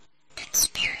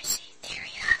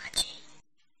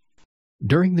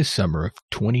During the summer of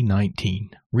 2019,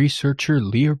 researcher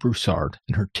Leah Broussard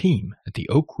and her team at the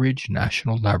Oak Ridge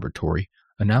National Laboratory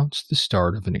announced the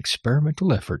start of an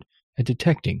experimental effort at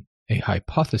detecting a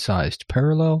hypothesized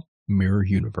parallel mirror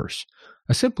universe.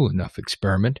 A simple enough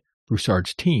experiment,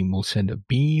 Broussard's team will send a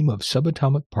beam of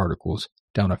subatomic particles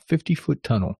down a 50-foot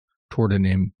tunnel toward an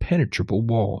impenetrable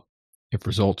wall. If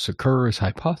results occur as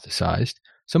hypothesized,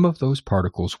 some of those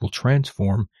particles will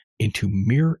transform into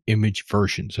mirror image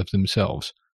versions of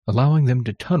themselves, allowing them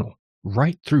to tunnel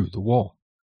right through the wall.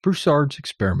 Broussard's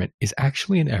experiment is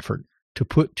actually an effort to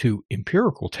put to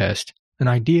empirical test an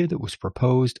idea that was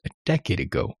proposed a decade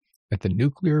ago at the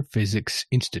Nuclear Physics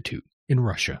Institute in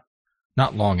Russia.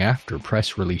 Not long after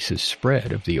press releases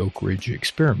spread of the Oak Ridge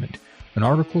experiment, an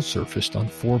article surfaced on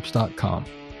Forbes.com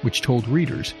which told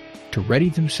readers to ready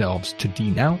themselves to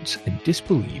denounce and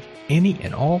disbelieve any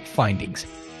and all findings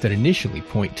that initially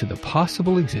point to the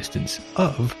possible existence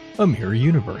of a mirror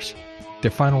universe.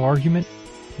 Their final argument?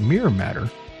 Mirror matter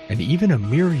and even a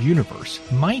mirror universe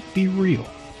might be real,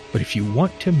 but if you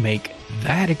want to make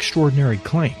that extraordinary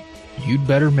claim, you'd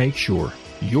better make sure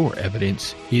your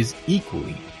evidence is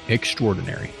equally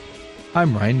extraordinary.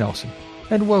 I'm Ryan Nelson,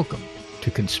 and welcome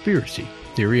to Conspiracy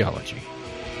Theoryology.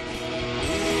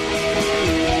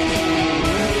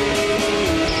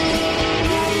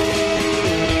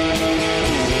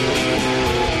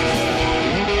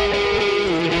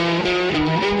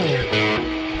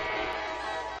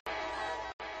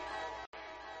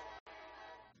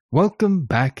 Welcome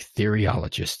back,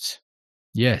 theoryologists.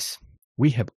 Yes, we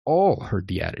have all heard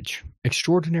the adage,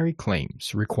 extraordinary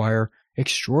claims require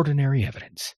extraordinary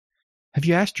evidence. Have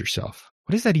you asked yourself,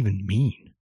 what does that even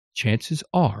mean? Chances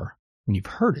are, when you've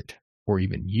heard it, or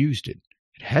even used it,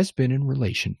 it has been in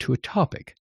relation to a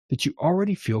topic that you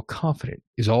already feel confident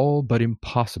is all but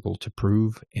impossible to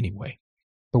prove anyway.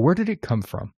 But where did it come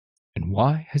from? And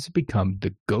why has it become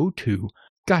the go-to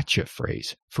gotcha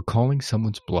phrase for calling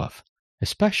someone's bluff?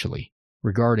 Especially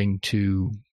regarding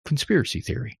to conspiracy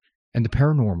theory and the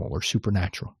paranormal or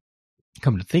supernatural.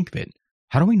 Come to think of it,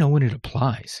 how do we know when it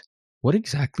applies? What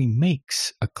exactly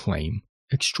makes a claim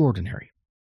extraordinary?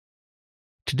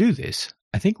 To do this,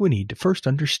 I think we need to first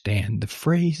understand the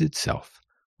phrase itself,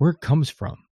 where it comes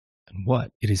from, and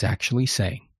what it is actually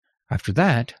saying. After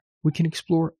that, we can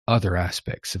explore other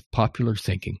aspects of popular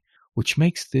thinking which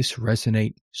makes this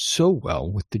resonate so well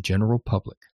with the general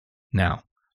public. Now,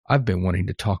 I've been wanting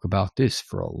to talk about this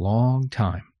for a long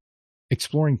time.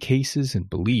 Exploring cases and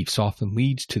beliefs often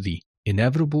leads to the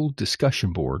inevitable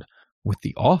discussion board with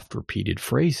the oft-repeated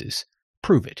phrases,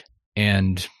 prove it,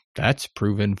 and that's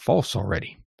proven false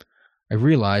already. I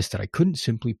realized that I couldn't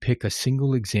simply pick a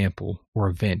single example or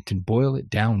event and boil it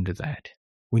down to that.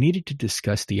 We needed to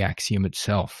discuss the axiom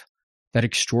itself, that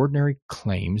extraordinary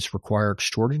claims require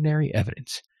extraordinary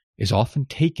evidence is often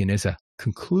taken as a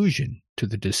conclusion to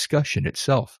the discussion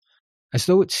itself, as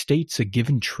though it states a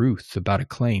given truth about a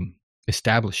claim,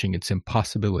 establishing its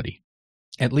impossibility.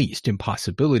 At least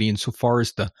impossibility insofar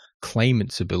as the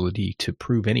claimant's ability to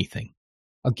prove anything.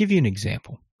 I'll give you an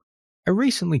example. I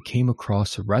recently came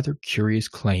across a rather curious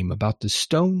claim about the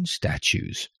stone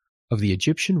statues of the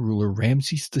Egyptian ruler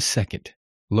Ramses II,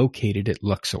 located at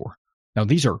Luxor. Now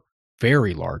these are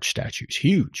very large statues,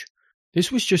 huge. This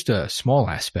was just a small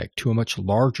aspect to a much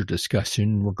larger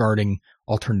discussion regarding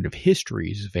alternative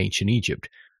histories of ancient Egypt,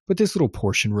 but this little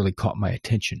portion really caught my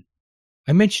attention.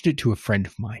 I mentioned it to a friend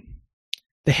of mine.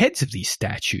 The heads of these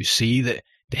statues, the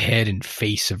head and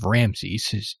face of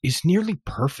Ramses is nearly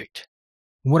perfect.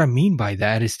 And what I mean by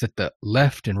that is that the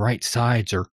left and right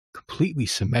sides are completely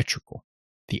symmetrical.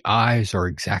 The eyes are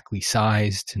exactly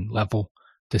sized and level,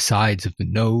 the sides of the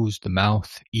nose, the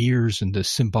mouth, ears, and the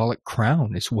symbolic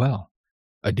crown as well.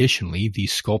 Additionally,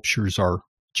 these sculptures are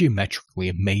geometrically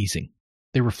amazing.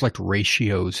 They reflect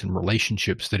ratios and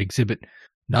relationships that exhibit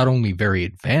not only very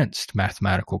advanced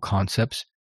mathematical concepts,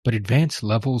 but advanced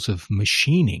levels of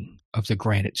machining of the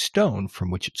granite stone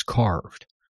from which it's carved.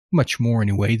 Much more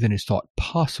anyway than is thought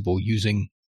possible using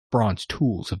bronze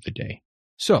tools of the day.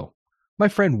 So, my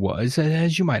friend was,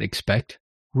 as you might expect,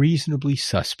 reasonably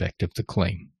suspect of the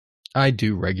claim. I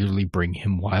do regularly bring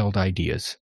him wild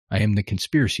ideas. I am the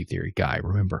conspiracy theory guy,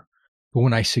 remember. But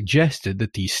when I suggested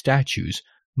that these statues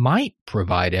might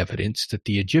provide evidence that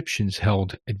the Egyptians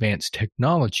held advanced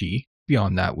technology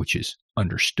beyond that which is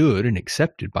understood and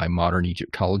accepted by modern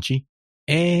Egyptology,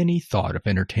 any thought of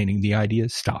entertaining the idea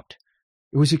stopped.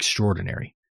 It was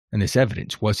extraordinary, and this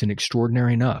evidence wasn't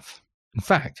extraordinary enough. In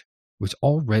fact, it was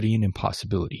already an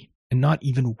impossibility, and not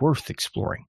even worth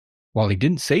exploring. While he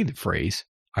didn't say the phrase,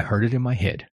 I heard it in my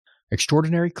head.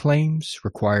 Extraordinary claims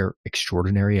require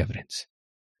extraordinary evidence.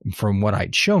 And from what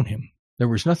I'd shown him, there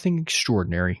was nothing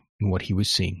extraordinary in what he was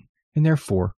seeing, and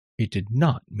therefore it did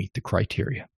not meet the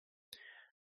criteria.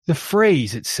 The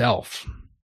phrase itself,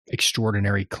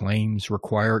 extraordinary claims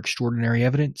require extraordinary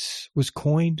evidence, was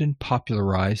coined and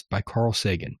popularized by Carl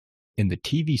Sagan in the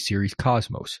TV series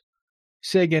Cosmos.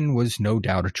 Sagan was no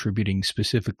doubt attributing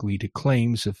specifically to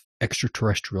claims of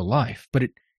extraterrestrial life, but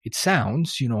it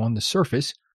sounds, on the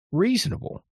surface,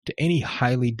 reasonable to any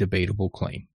highly debatable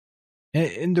claim.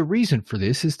 And the reason for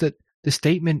this is that the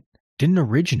statement didn't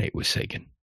originate with Sagan.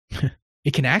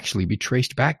 It can actually be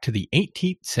traced back to the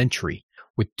 18th century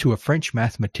to a French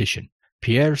mathematician,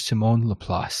 Pierre-Simon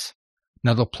Laplace.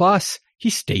 Now, Laplace, he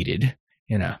stated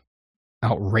in an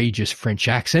outrageous French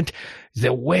accent,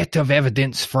 "The weight of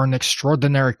evidence for an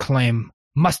extraordinary claim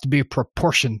must be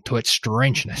proportioned to its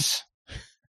strangeness."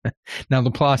 Now,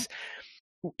 Laplace,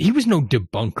 he was no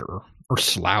debunker or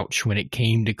slouch when it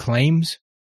came to claims.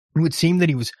 It would seem that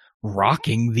he was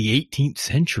rocking the 18th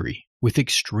century with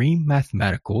extreme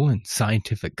mathematical and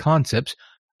scientific concepts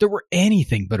that were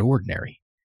anything but ordinary.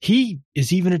 He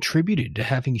is even attributed to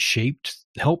having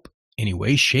helped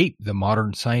shape the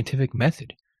modern scientific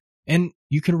method. And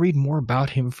you can read more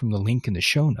about him from the link in the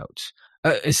show notes.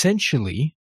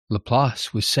 Essentially,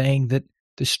 Laplace was saying that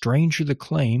the stranger the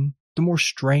claim, the more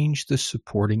strange the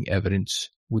supporting evidence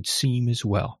would seem as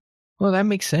well. Well, that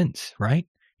makes sense, right?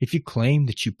 If you claim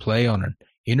that you play on an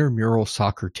intramural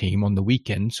soccer team on the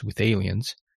weekends with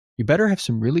aliens, you better have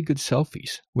some really good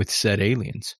selfies with said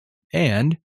aliens,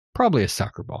 and probably a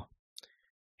soccer ball.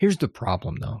 Here's the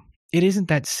problem, though. It isn't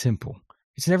that simple.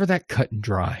 It's never that cut and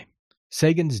dry.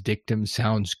 Sagan's dictum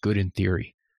sounds good in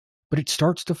theory, but it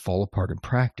starts to fall apart in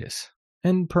practice,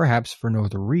 and perhaps for no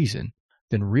other reason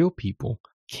than real people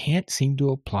can't seem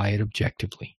to apply it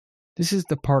objectively. This is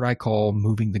the part I call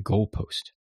moving the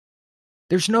goalpost.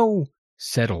 There's no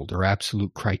settled or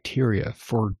absolute criteria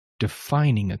for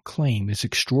defining a claim as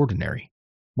extraordinary.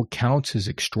 What counts as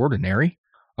extraordinary,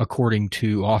 according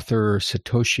to author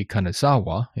Satoshi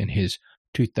Kanazawa in his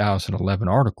 2011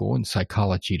 article in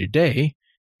Psychology Today,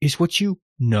 is what you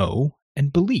know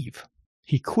and believe.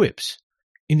 He quips,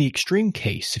 in the extreme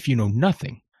case, if you know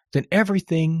nothing, then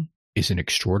everything is an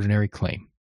extraordinary claim.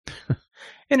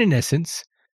 And in essence,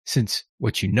 since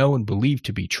what you know and believe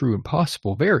to be true and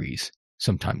possible varies,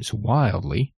 sometimes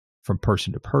wildly, from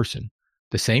person to person,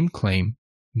 the same claim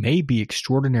may be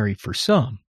extraordinary for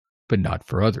some, but not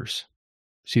for others.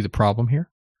 See the problem here?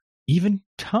 Even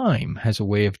time has a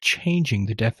way of changing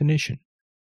the definition.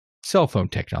 Cell phone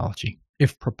technology,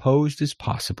 if proposed as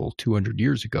possible 200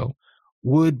 years ago,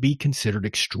 would be considered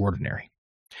extraordinary.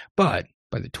 But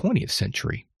by the 20th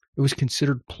century, it was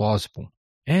considered plausible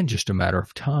and just a matter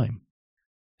of time.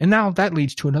 And now that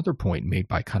leads to another point made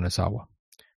by Kanazawa.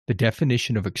 The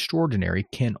definition of extraordinary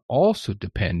can also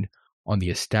depend on the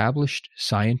established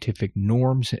scientific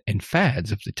norms and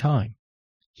fads of the time.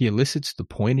 He elicits the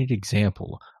pointed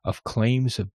example of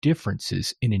claims of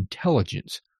differences in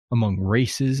intelligence among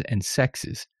races and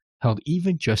sexes held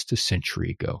even just a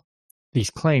century ago. These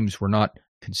claims were not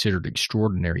considered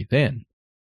extraordinary then,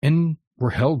 and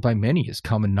were held by many as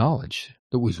common knowledge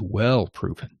that was well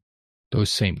proven.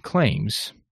 Those same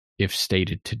claims, if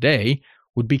stated today,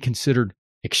 would be considered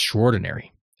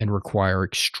extraordinary and require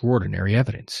extraordinary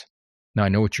evidence. Now I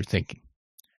know what you're thinking.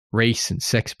 Race and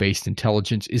sex-based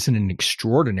intelligence isn't an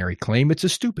extraordinary claim, it's a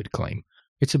stupid claim.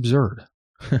 It's absurd.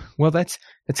 Well, that's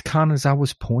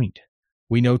Kanazawa's point.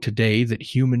 We know today that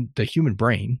the human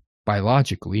brain,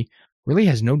 biologically, really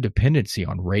has no dependency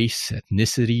on race,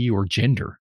 ethnicity, or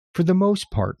gender. For the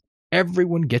most part,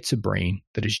 everyone gets a brain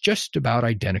that is just about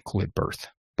identical at birth,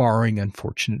 barring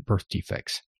unfortunate birth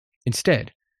defects.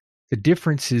 Instead, the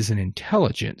differences in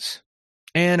intelligence,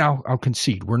 and I'll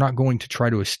concede, we're not going to try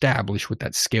to establish what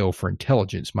that scale for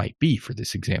intelligence might be for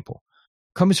this example,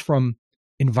 comes from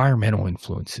environmental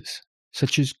influences,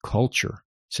 such as culture,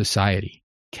 society,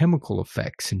 chemical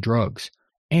effects and drugs,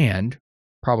 and,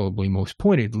 probably most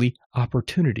pointedly,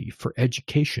 opportunity for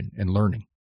education and learning.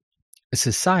 A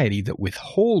society that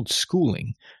withholds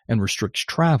schooling and restricts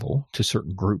travel to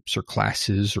certain groups or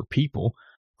classes or people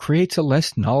creates a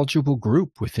less knowledgeable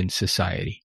group within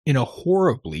society in a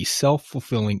horribly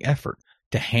self-fulfilling effort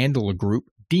to handle a group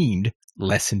deemed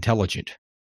less intelligent,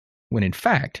 when in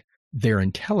fact their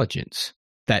intelligence,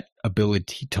 that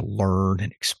ability to learn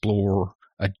and explore,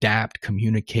 adapt,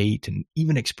 communicate, and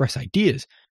even express ideas,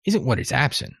 isn't what is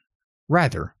absent.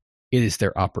 Rather, it is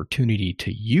their opportunity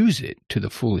to use it to the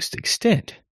fullest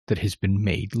extent that has been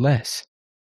made less.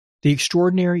 The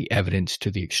extraordinary evidence to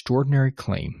the extraordinary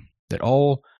claim that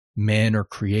all men are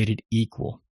created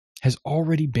equal has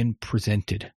already been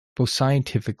presented, both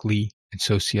scientifically and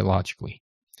sociologically.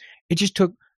 It just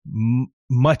took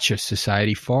much of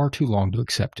society far too long to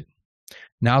accept it.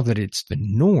 Now that it's the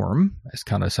norm, as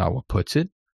Kanazawa puts it,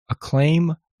 a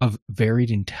claim of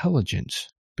varied intelligence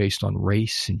based on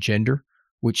race and gender,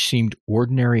 which seemed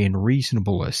ordinary and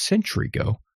reasonable a century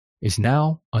ago, is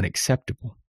now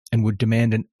unacceptable and would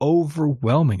demand an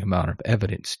overwhelming amount of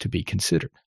evidence to be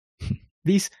considered.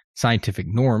 These scientific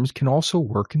norms can also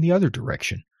work in the other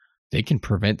direction. They can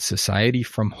prevent society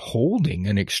from holding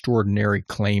an extraordinary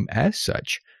claim as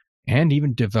such, and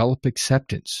even develop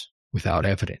acceptance without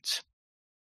evidence.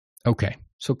 Okay,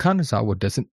 so Kanazawa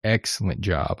does an excellent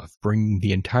job of bringing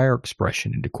the entire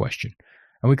expression into question,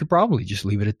 and we could probably just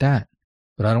leave it at that,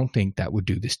 but I don't think that would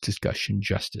do this discussion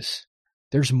justice.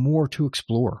 There's more to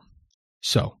explore.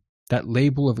 So, that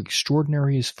label of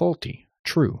extraordinary is faulty,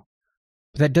 true,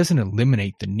 but that doesn't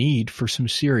eliminate the need for some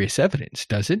serious evidence,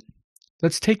 does it?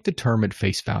 Let's take the term at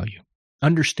face value,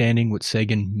 understanding what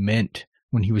Sagan meant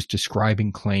when he was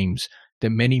describing claims that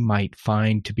many might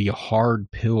find to be a hard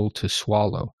pill to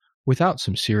swallow without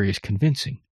some serious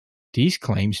convincing. These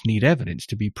claims need evidence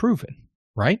to be proven,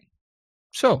 right?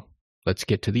 So, let's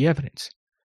get to the evidence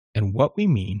and what we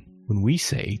mean when we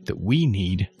say that we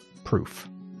need proof.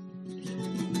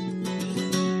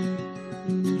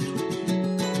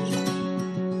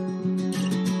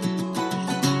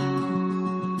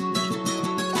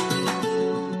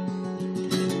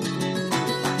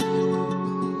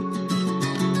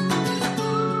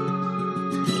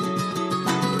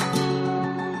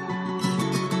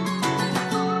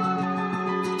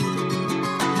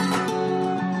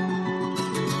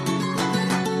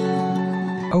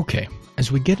 Okay,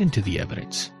 as we get into the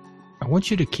evidence, I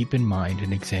want you to keep in mind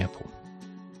an example.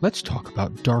 Let's talk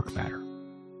about dark matter.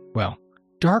 Well,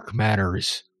 dark matter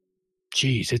is,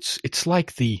 it's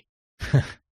like the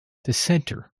the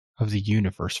center of the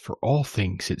universe for all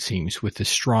things, it seems, with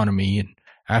astronomy and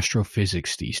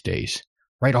astrophysics these days,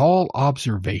 right? All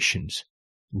observations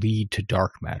lead to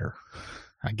dark matter.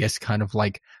 I guess kind of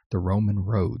like the Roman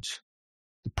roads.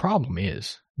 The problem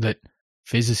is that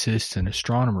physicists and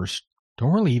astronomers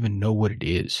don't really even know what it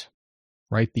is,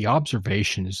 right? The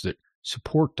observations that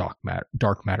support dark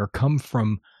matter come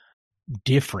from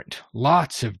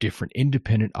lots of different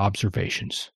independent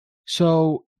observations.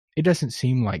 So it doesn't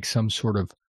seem like some sort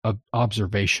of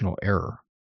observational error.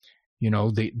 You know,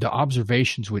 the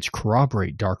observations which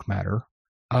corroborate dark matter,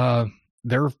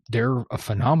 they're a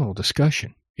phenomenal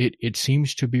discussion. It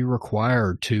seems to be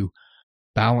required to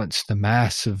balance the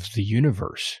mass of the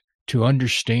universe, to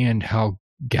understand how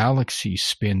galaxies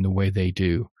spin the way they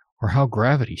do, or how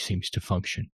gravity seems to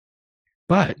function.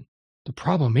 But the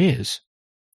problem is,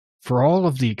 for all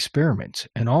of the experiments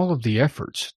and all of the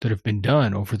efforts that have been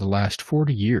done over the last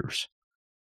 40 years,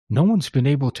 no one's been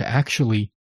able to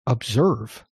actually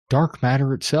observe dark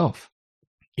matter itself.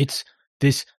 It's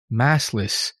this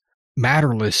massless,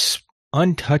 matterless,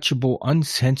 untouchable,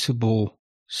 unsensible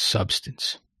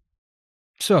substance.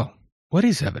 So, what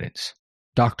is evidence?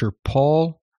 Dr.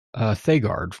 Paul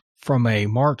Thagard, from a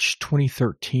March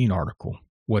 2013 article,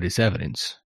 What is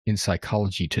Evidence? In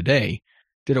Psychology Today,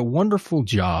 did a wonderful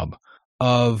job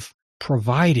of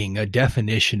providing a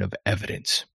definition of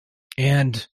evidence.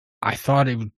 And I thought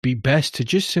it would be best to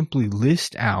just simply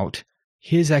list out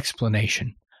his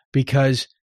explanation, because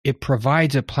it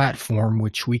provides a platform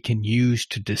which we can use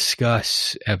to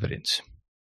discuss evidence.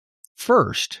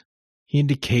 First, he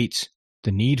indicates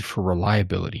the need for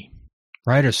reliability.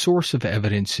 Right? A source of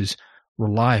evidence is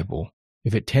reliable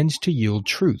if it tends to yield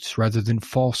truths rather than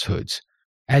falsehoods,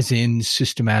 as in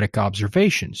systematic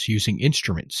observations using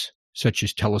instruments such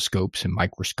as telescopes and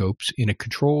microscopes in a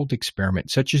controlled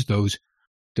experiment such as those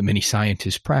that many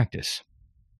scientists practice.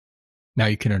 Now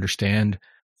you can understand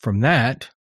from that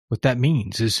what that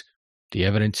means is the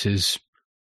evidence is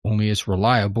only as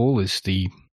reliable as the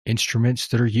instruments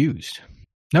that are used.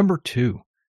 Number 2,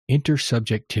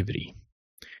 intersubjectivity.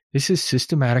 This is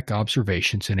systematic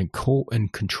observations and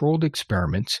controlled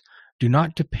experiments do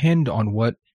not depend on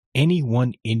what any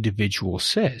one individual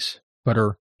says, but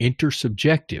are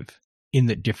intersubjective in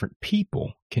that different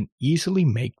people can easily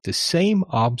make the same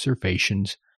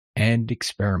observations and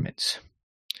experiments.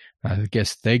 I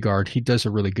guess Thagard, he does a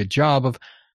really good job of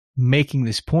making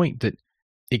this point that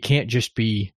it can't just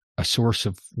be a source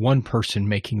of one person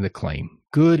making the claim.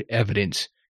 Good evidence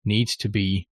needs to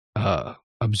be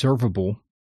observable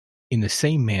in the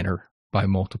same manner by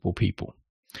multiple people.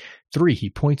 3, he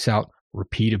points out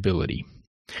repeatability.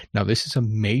 Now, this is a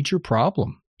major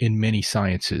problem in many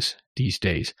sciences these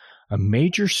days. A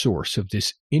major source of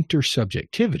this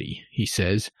intersubjectivity, he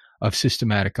says, of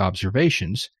systematic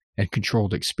observations and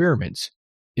controlled experiments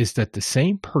is that the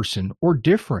same person or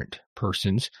different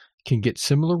persons can get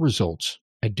similar results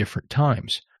at different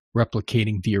times,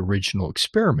 replicating the original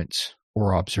experiments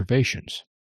or observations.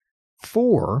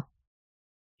 4,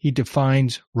 he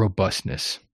defines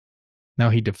robustness. Now,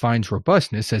 he defines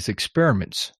robustness as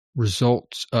experimental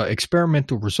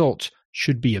results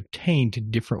should be obtained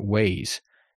in different ways,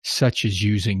 such as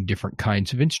using different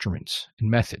kinds of instruments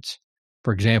and methods.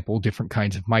 For example, different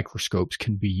kinds of microscopes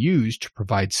can be used to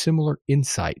provide similar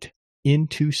insight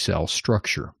into cell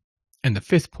structure. And the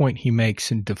 5th point he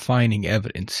makes in defining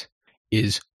evidence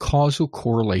is causal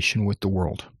correlation with the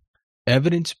world.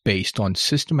 Evidence based on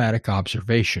systematic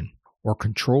observation or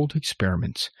controlled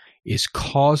experiments is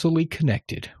causally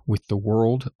connected with the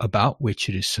world about which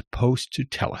it is supposed to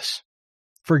tell us.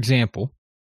 For example,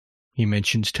 he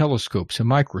mentions telescopes and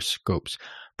microscopes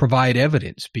provide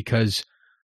evidence because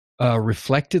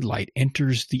reflected light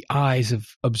enters the eyes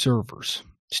of observers,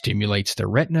 stimulates their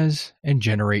retinas, and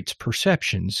generates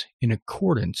perceptions in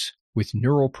accordance with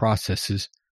neural processes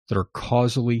that are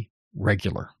causally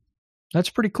regular. That's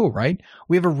pretty cool, right?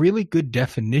 We have a really good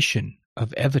definition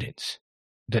of evidence.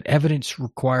 That evidence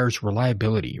requires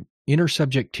reliability,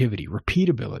 intersubjectivity,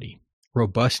 repeatability,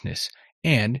 robustness,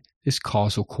 and this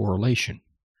causal correlation.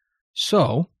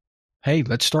 So, hey,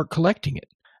 let's start collecting it,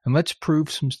 and let's prove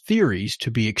some theories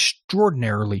to be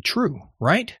extraordinarily true,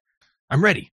 right? I'm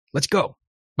ready. Let's go.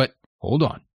 But hold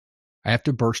on. I have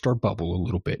to burst our bubble a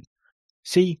little bit.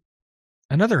 See,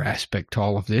 another aspect to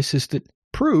all of this is that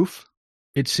proof,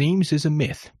 it seems, is a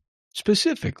myth.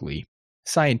 Specifically,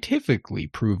 scientifically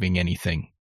proving anything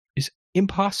is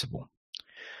impossible.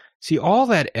 See, all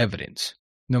that evidence,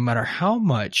 no matter how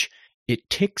much it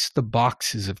ticks the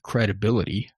boxes of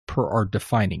credibility per our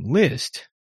defining list,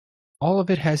 all of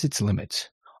it has its limits.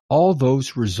 All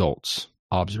those results,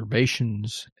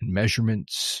 observations and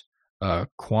measurements,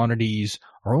 quantities,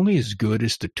 are only as good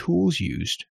as the tools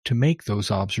used to make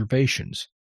those observations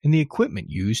and the equipment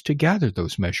used to gather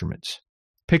those measurements.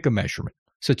 Pick a measurement,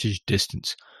 such as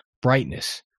distance,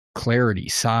 brightness, clarity,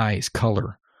 size,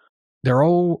 color. They're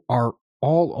all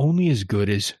only as good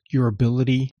as your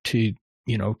ability to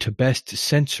best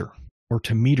censor or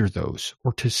to meter those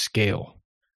or to scale.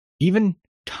 Even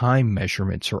time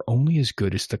measurements are only as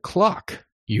good as the clock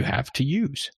you have to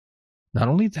use. Not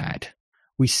only that,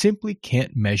 we simply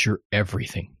can't measure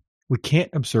everything. We can't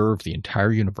observe the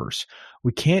entire universe.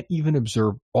 We can't even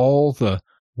observe all the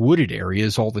wooded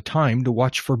areas all the time to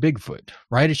watch for Bigfoot,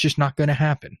 right? It's just not going to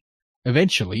happen.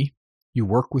 Eventually, you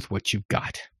work with what you've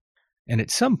got. And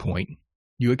at some point,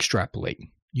 you extrapolate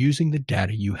using the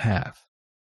data you have.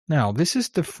 Now, this is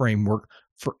the framework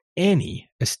for any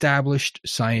established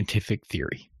scientific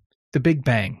theory. The Big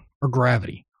Bang, or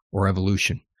gravity, or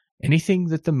evolution, anything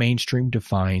that the mainstream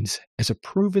defines as a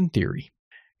proven theory,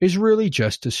 is really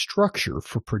just a structure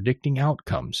for predicting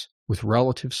outcomes with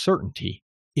relative certainty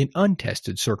in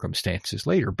untested circumstances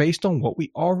later based on what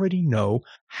we already know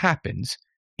happens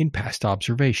in past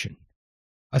observation.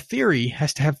 A theory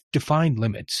has to have defined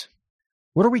limits.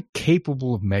 What are we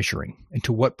capable of measuring and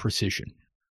to what precision?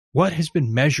 What has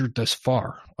been measured thus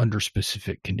far under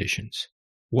specific conditions?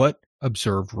 What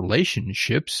observed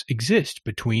relationships exist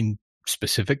between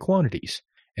specific quantities?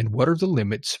 And what are the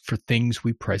limits for things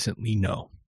we presently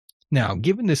know? Now,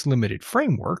 given this limited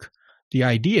framework, the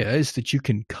idea is that you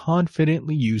can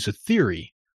confidently use a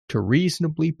theory to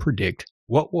reasonably predict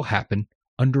what will happen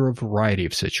under a variety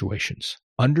of situations,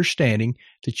 understanding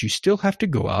that you still have to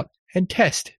go out and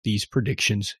test these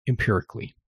predictions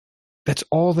empirically. That's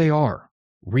all they are,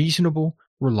 reasonable,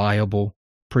 reliable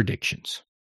predictions.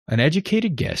 An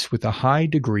educated guess with a high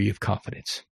degree of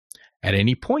confidence. At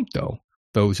any point, though,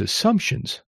 those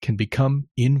assumptions can become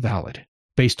invalid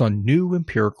based on new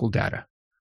empirical data.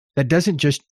 That doesn't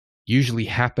just usually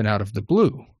happen out of the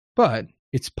blue, but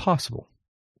it's possible.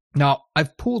 Now,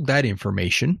 I've pulled that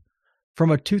information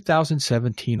from a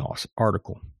 2017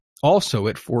 article, also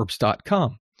at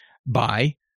Forbes.com,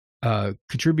 by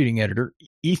contributing editor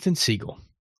Ethan Siegel.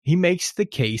 He makes the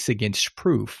case against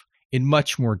proof in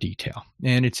much more detail,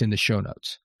 and it's in the show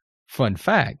notes. Fun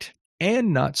fact,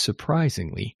 and not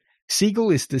surprisingly,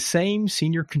 Siegel is the same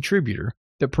senior contributor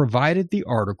that provided the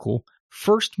article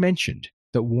first mentioned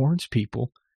that warns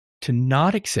people to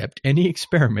not accept any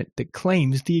experiment that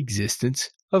claims the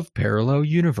existence of parallel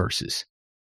universes.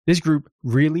 This group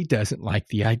really doesn't like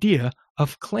the idea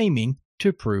of claiming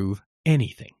to prove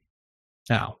anything.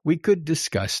 Now, we could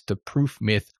discuss the proof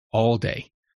myth all day,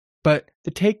 but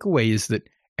the takeaway is that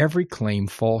every claim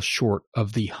falls short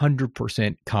of the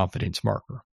 100% confidence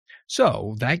marker.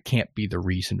 So that can't be the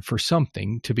reason for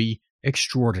something to be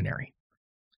extraordinary.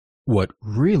 What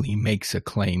really makes a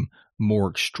claim more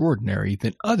extraordinary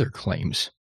than other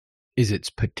claims is its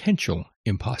potential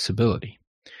impossibility.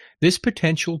 This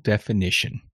potential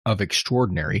definition of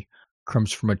extraordinary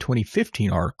comes from a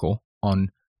 2015 article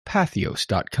on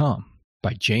Patheos.com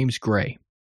by James Gray.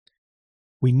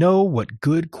 We know what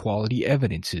good quality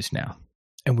evidence is now,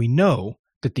 and we know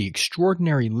that the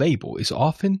extraordinary label is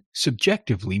often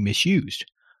subjectively misused.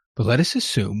 But let us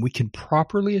assume we can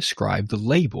properly ascribe the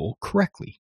label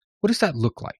correctly. What does that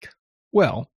look like?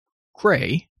 Well,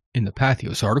 Gray, in the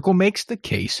Patheos article, makes the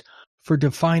case for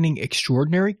defining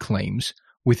extraordinary claims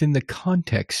within the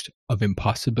context of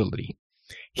impossibility.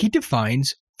 He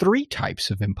defines 3 types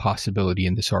of impossibility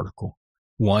in this article.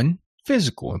 1,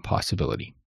 physical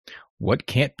impossibility. What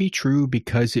can't be true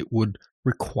because it would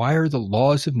require the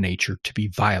laws of nature to be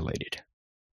violated.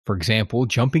 For example,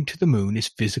 jumping to the moon is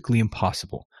physically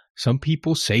impossible. Some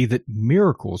people say that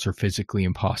miracles are physically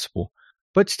impossible,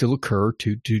 but still occur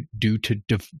due to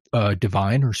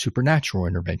divine or supernatural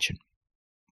intervention.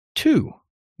 2,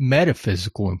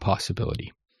 metaphysical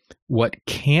impossibility. What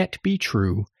can't be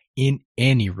true in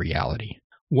any reality.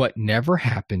 What never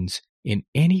happens in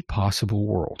any possible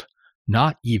world.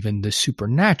 Not even the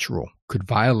supernatural could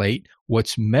violate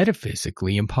what's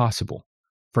metaphysically impossible.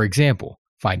 For example,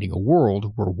 finding a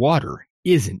world where water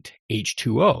isn't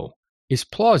H2O is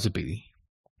plausibly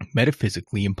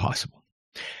metaphysically impossible.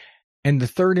 And the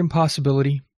third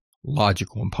impossibility,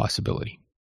 logical impossibility.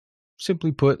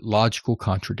 Simply put, logical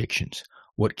contradictions.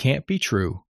 What can't be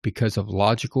true because of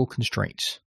logical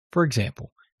constraints. For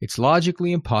example, it's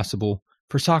logically impossible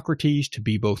for Socrates to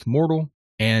be both mortal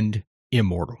and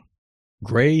immortal.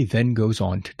 Gray then goes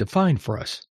on to define for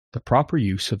us the proper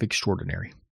use of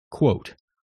extraordinary. Quote,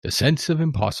 the sense of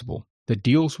impossible that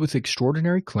deals with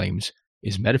extraordinary claims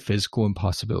is metaphysical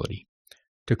impossibility.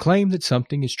 To claim that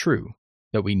something is true,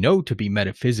 that we know to be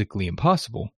metaphysically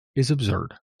impossible, is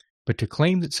absurd. But to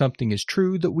claim that something is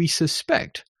true that we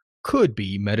suspect could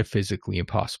be metaphysically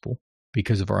impossible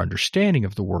because of our understanding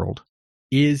of the world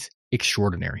is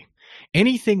extraordinary.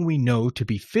 Anything we know to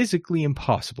be physically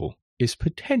impossible is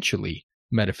potentially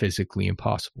metaphysically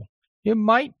impossible. It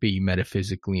might be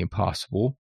metaphysically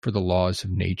impossible for the laws of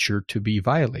nature to be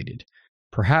violated.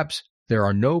 Perhaps there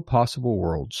are no possible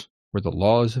worlds where the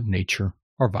laws of nature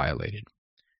are violated.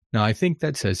 Now, I think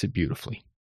that says it beautifully.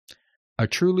 A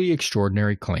truly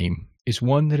extraordinary claim is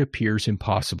one that appears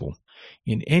impossible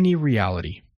in any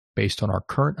reality based on our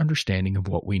current understanding of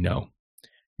what we know.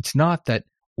 It's not that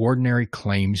ordinary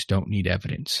claims don't need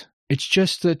evidence. It's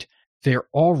just that they're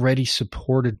already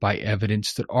supported by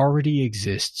evidence that already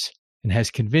exists and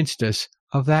has convinced us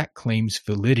of that claim's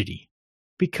validity,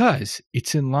 because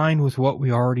it's in line with what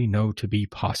we already know to be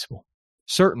possible.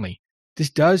 Certainly,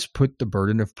 this does put the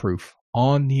burden of proof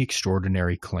on the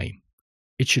extraordinary claim.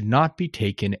 It should not be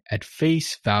taken at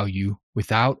face value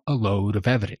without a load of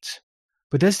evidence.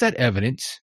 But does that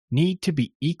evidence need to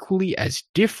be equally as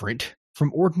different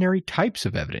from ordinary types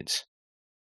of evidence?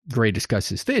 Gray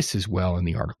discusses this as well in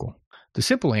the article. The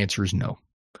simple answer is no.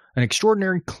 An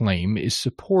extraordinary claim is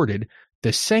supported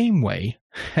the same way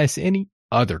as any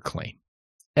other claim.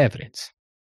 Evidence.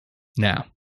 Now,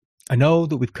 I know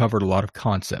that we've covered a lot of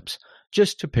concepts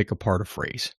just to pick apart a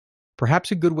phrase.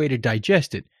 Perhaps a good way to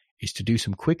digest it is to do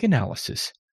some quick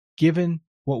analysis, given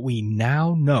what we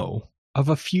now know of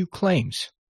a few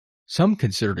claims. Some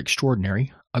considered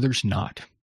extraordinary, others not.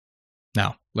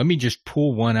 Now, let me just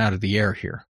pull one out of the air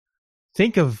here.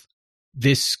 Think of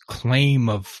this claim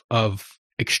of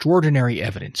extraordinary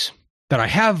evidence that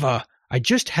I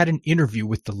just had an interview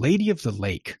with the Lady of the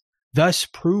Lake, thus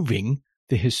proving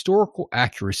the historical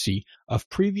accuracy of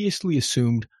previously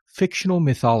assumed fictional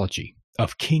mythology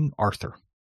of King Arthur.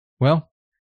 Well,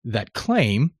 that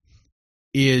claim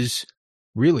is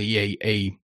really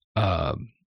a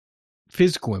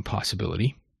physical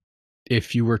impossibility.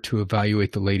 If you were to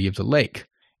evaluate the Lady of the Lake,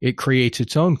 it creates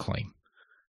its own claim.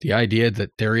 The idea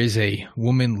that there is a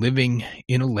woman living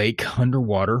in a lake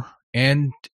underwater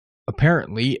and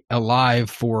apparently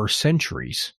alive for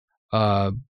centuries,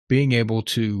 being able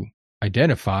to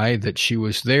identify that she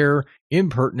was there in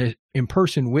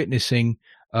person witnessing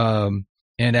and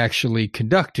actually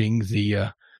conducting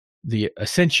the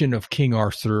ascension of King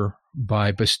Arthur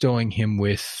by bestowing him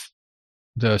with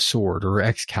the sword or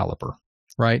Excalibur,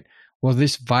 right? Well,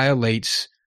 this violates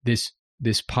this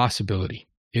possibility.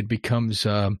 It becomes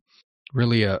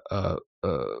really a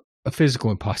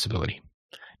physical impossibility.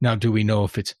 Now, do we know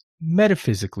if it's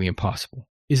metaphysically impossible?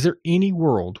 Is there any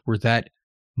world where that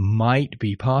might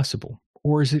be possible,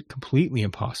 or is it completely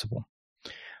impossible?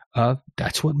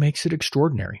 That's what makes it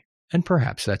extraordinary, and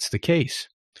perhaps that's the case.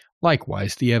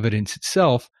 Likewise, the evidence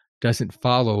itself doesn't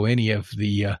follow any of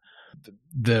the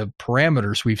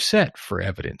parameters we've set for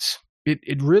evidence.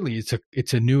 It really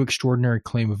it's a new extraordinary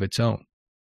claim of its own.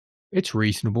 It's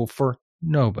reasonable for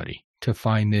nobody to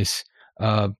find this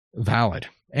valid,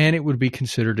 and it would be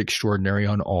considered extraordinary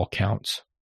on all counts.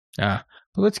 But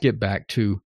let's get back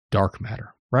to dark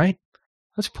matter, right?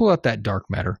 Let's pull out that dark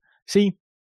matter. See,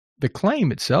 the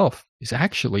claim itself is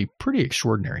actually pretty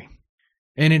extraordinary.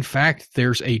 And in fact,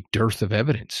 there's a dearth of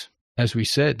evidence. As we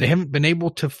said, they haven't been able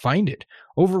to find it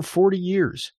over 40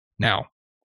 years. Now,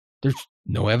 there's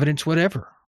no evidence whatever.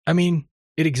 I mean,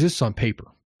 it exists on paper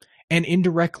and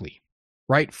indirectly,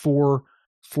 right? For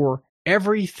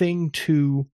everything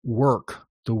to work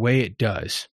the way it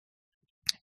does,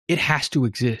 it has to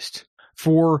exist.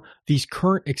 For these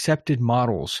current accepted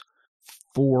models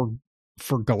for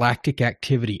galactic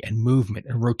activity and movement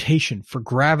and rotation, for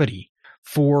gravity,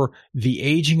 for the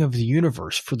aging of the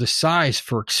universe, for the size,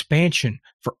 for expansion,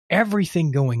 for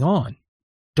everything going on,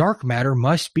 dark matter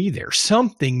must be there.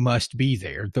 Something must be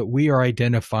there that we are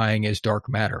identifying as dark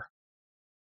matter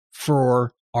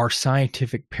for our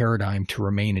scientific paradigm to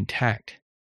remain intact.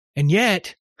 And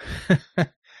yet,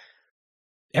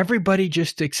 everybody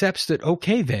just accepts that,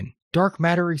 okay, then, dark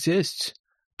matter exists.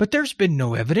 But there's been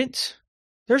no evidence.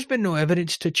 There's been no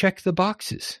evidence to check the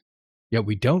boxes. Yet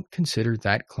we don't consider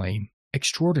that claim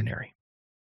extraordinary.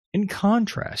 In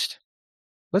contrast,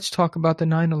 let's talk about the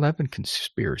 9/11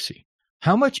 conspiracy.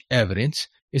 How much evidence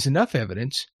is enough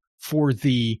evidence for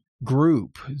the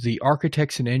group, the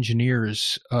architects and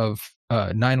engineers of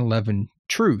 9/11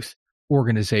 Truth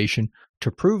organization,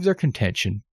 to prove their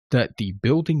contention that the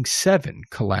Building 7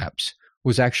 collapse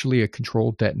was actually a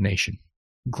controlled detonation?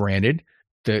 Granted,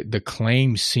 the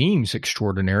claim seems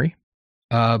extraordinary,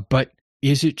 but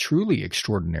is it truly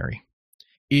extraordinary?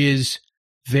 Is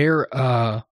there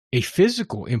a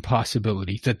physical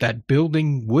impossibility that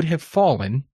building would have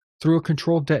fallen through a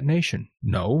controlled detonation?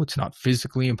 No, it's not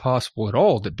physically impossible at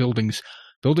all that buildings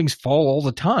fall all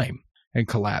the time and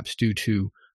collapse due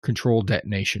to controlled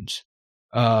detonations.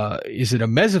 Is it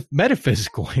a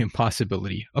metaphysical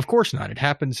impossibility? Of course not. It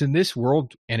happens in this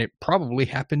world, and it probably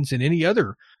happens in any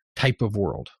other type of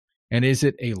world. And is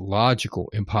it a logical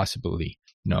impossibility?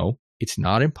 No, it's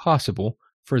not impossible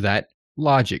for that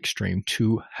logic stream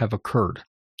to have occurred.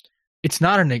 It's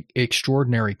not an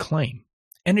extraordinary claim,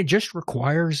 and it just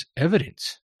requires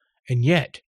evidence. And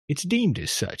yet, it's deemed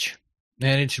as such.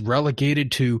 And it's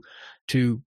relegated to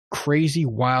crazy,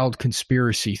 wild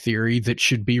conspiracy theory that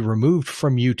should be removed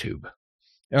from YouTube.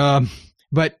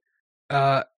 But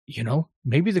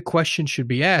maybe the question should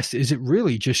be asked, is it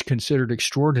really just considered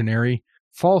extraordinary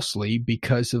falsely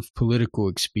because of political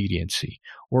expediency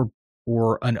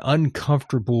or an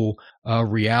uncomfortable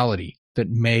reality that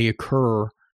may occur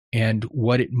and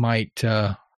what it might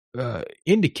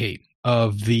indicate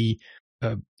of the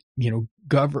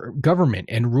government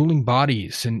and ruling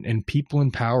bodies and people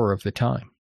in power of the time?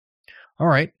 All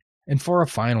right, and for a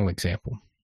final example,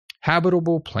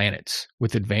 habitable planets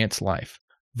with advanced life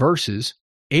versus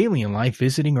alien life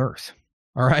visiting Earth.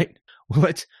 All right,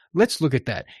 well, let's look at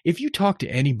that. If you talk to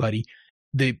anybody,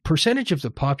 the percentage of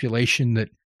the population that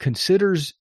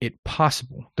considers it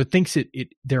possible, that thinks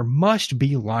there must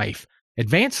be life,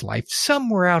 advanced life,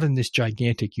 somewhere out in this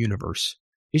gigantic universe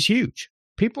is huge.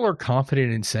 People are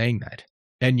confident in saying that,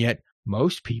 and yet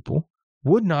most people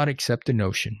would not accept the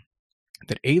notion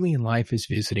that alien life is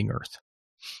visiting Earth.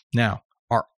 Now,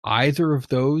 are either of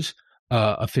those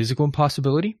a physical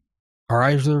impossibility? Are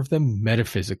either of them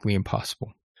metaphysically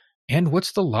impossible? And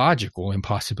what's the logical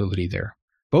impossibility there?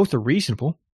 Both are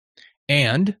reasonable,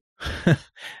 and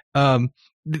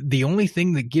the only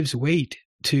thing that gives weight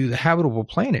to the habitable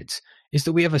planets is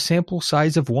that we have a sample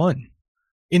size of 1.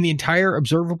 In the entire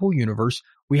observable universe,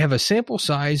 we have a sample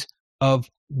size of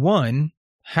 1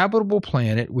 habitable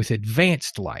planet with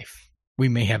advanced life. We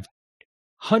may have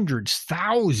hundreds,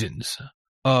 thousands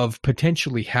of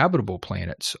potentially habitable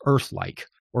planets, Earth-like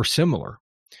or similar,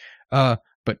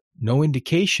 but no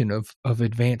indication of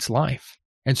advanced life.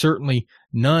 And certainly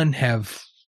none have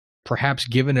perhaps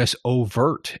given us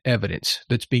overt evidence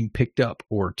that's being picked up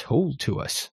or told to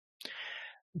us.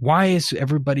 Why is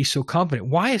everybody so confident?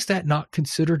 Why is that not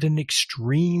considered an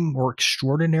extreme or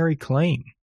extraordinary claim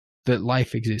that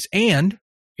life exists? And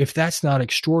if that's not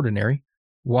extraordinary,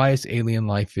 why is alien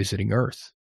life visiting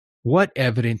Earth? What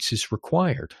evidence is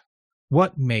required?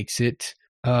 What makes it,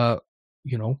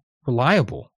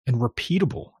 reliable and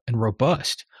repeatable and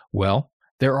robust? Well,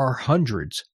 there are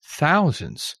hundreds,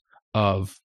 thousands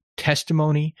of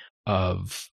testimony,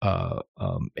 of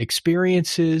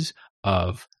experiences,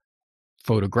 of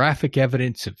photographic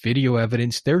evidence, of video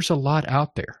evidence. There's a lot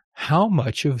out there. how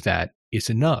much of that is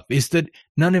enough? Is that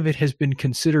none of it has been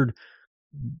considered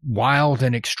wild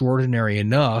and extraordinary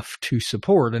enough to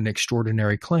support an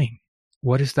extraordinary claim?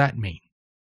 What does that mean?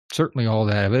 Certainly all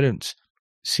that evidence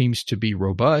seems to be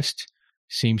robust,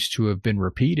 seems to have been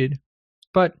repeated,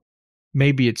 but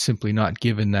maybe it's simply not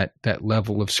given that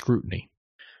level of scrutiny.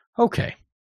 Okay,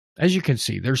 as you can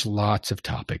see, there's lots of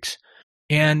topics.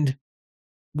 And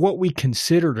what we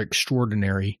considered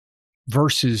extraordinary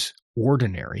versus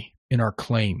ordinary in our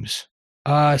claims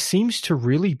seems to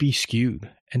really be skewed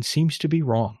and seems to be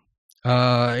wrong.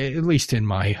 At least in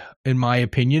my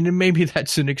opinion, and maybe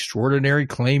that's an extraordinary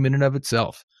claim in and of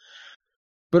itself.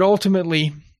 But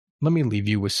ultimately, let me leave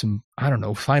you with some,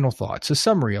 final thoughts, a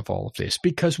summary of all of this,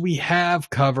 because we have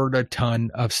covered a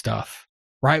ton of stuff,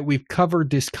 right? We've covered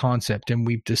this concept and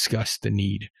we've discussed the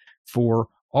need for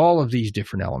all of these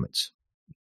different elements.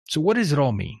 So what does it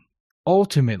all mean?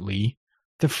 Ultimately,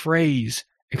 the phrase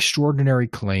extraordinary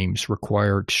claims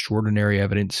require extraordinary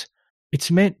evidence. It's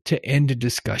meant to end a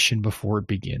discussion before it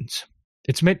begins.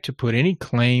 It's meant to put any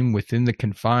claim within the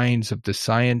confines of the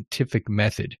scientific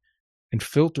method and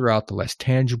filter out the less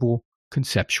tangible,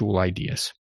 conceptual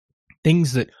ideas.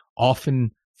 Things that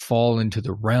often fall into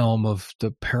the realm of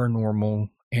the paranormal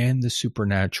and the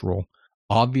supernatural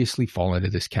obviously fall into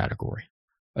this category.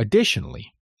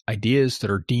 Additionally, ideas that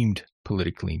are deemed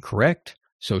politically incorrect,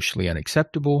 socially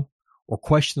unacceptable, or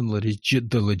question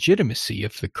the legitimacy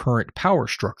of the current power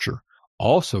structure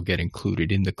also get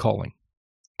included in the calling.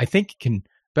 I think it can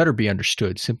better be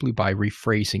understood simply by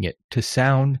rephrasing it to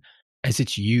sound as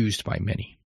it's used by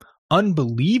many.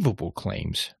 Unbelievable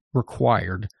claims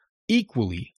required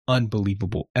equally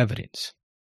unbelievable evidence.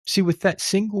 See, with that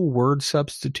single word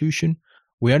substitution,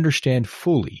 we understand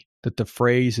fully that the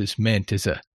phrase is meant as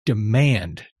a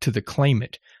demand to the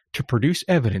claimant to produce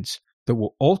evidence that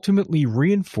will ultimately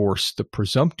reinforce the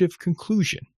presumptive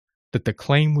conclusion that the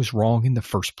claim was wrong in the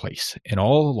first place and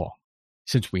all along.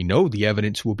 Since we know the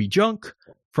evidence will be junk,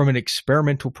 from an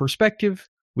experimental perspective,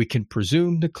 we can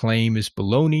presume the claim is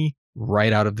baloney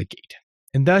right out of the gate,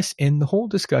 and thus end the whole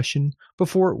discussion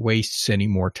before it wastes any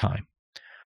more time.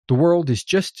 The world is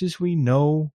just as we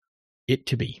know it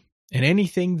to be, and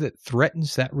anything that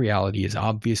threatens that reality is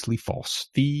obviously false.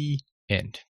 The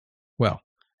end. Well,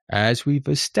 as we've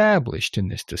established in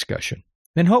this discussion,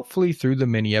 and hopefully through the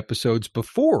many episodes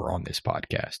before on this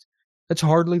podcast, that's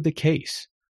hardly the case.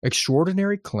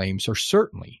 Extraordinary claims are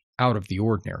certainly out of the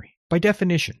ordinary, by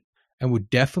definition, and would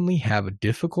definitely have a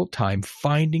difficult time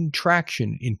finding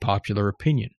traction in popular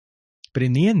opinion. But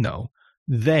in the end, though,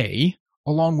 they,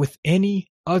 along with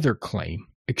any other claim,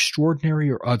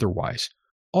 extraordinary or otherwise,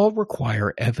 all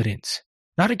require evidence.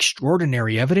 Not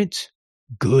extraordinary evidence,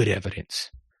 good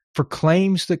evidence. For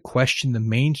claims that question the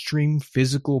mainstream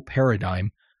physical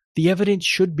paradigm, the evidence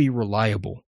should be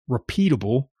reliable,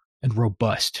 repeatable, and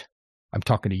robust. I'm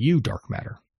talking to you, dark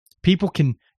matter. People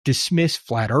can dismiss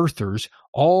flat earthers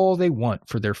all they want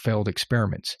for their failed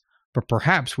experiments, but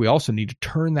perhaps we also need to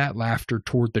turn that laughter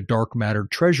toward the dark matter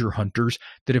treasure hunters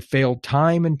that have failed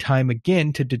time and time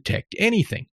again to detect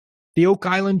anything. The Oak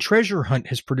Island treasure hunt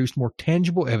has produced more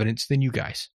tangible evidence than you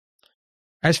guys.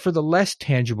 As for the less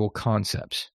tangible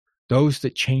concepts, those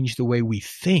that change the way we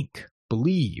think,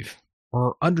 believe,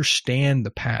 or understand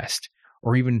the past,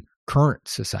 or even current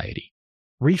society,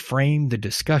 reframe the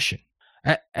discussion.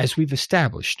 As we've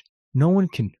established, no one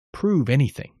can prove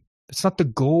anything. That's not the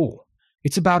goal.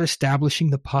 It's about establishing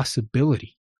the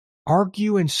possibility.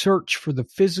 Argue and search for the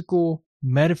physical,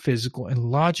 metaphysical, and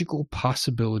logical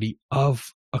possibility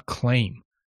of a claim.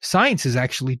 Science is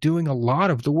actually doing a lot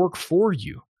of the work for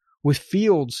you, with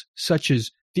fields such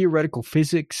as theoretical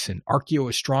physics and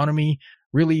archaeoastronomy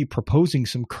really proposing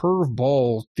some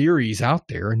curveball theories out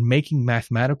there and making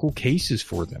mathematical cases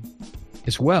for them.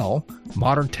 As well,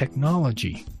 modern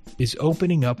technology is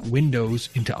opening up windows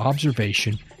into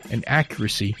observation and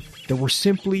accuracy that were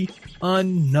simply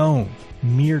unknown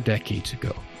mere decades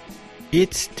ago.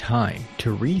 It's time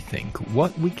to rethink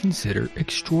what we consider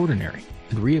extraordinary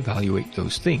and reevaluate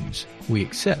those things we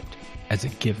accept as a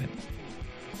given.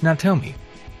 Now tell me,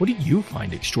 what do you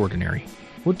find extraordinary?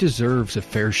 What deserves a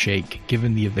fair shake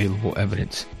given the available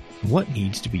evidence? What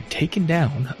needs to be taken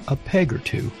down a peg or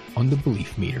two on the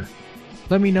belief meter?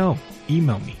 Let me know.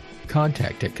 Email me,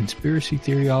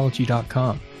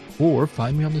 contact@conspiracytheoryology.com, or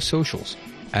find me on the socials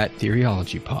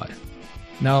 @TheoryologyPod.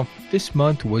 Now, this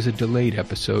month was a delayed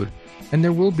episode, and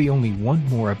there will be only one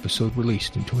more episode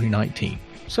released in 2019,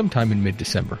 sometime in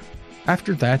mid-December.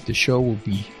 After that, the show will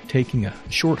be taking a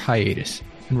short hiatus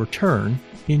and return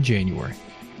in January.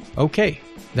 Okay,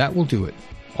 that will do it.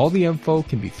 All the info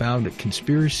can be found at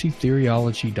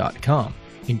conspiracytheoryology.com.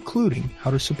 including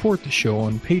how to support the show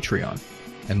on Patreon,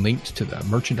 and links to the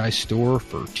merchandise store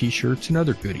for t-shirts and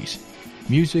other goodies.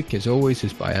 Music, as always,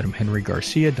 is by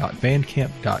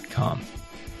AdamHenryGarcia.bandcamp.com.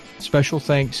 Special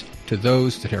thanks to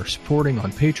those that are supporting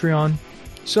on Patreon.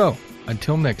 So,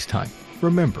 until next time,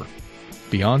 remember,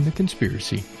 beyond the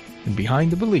conspiracy and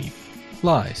behind the belief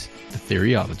lies the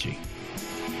theoryology.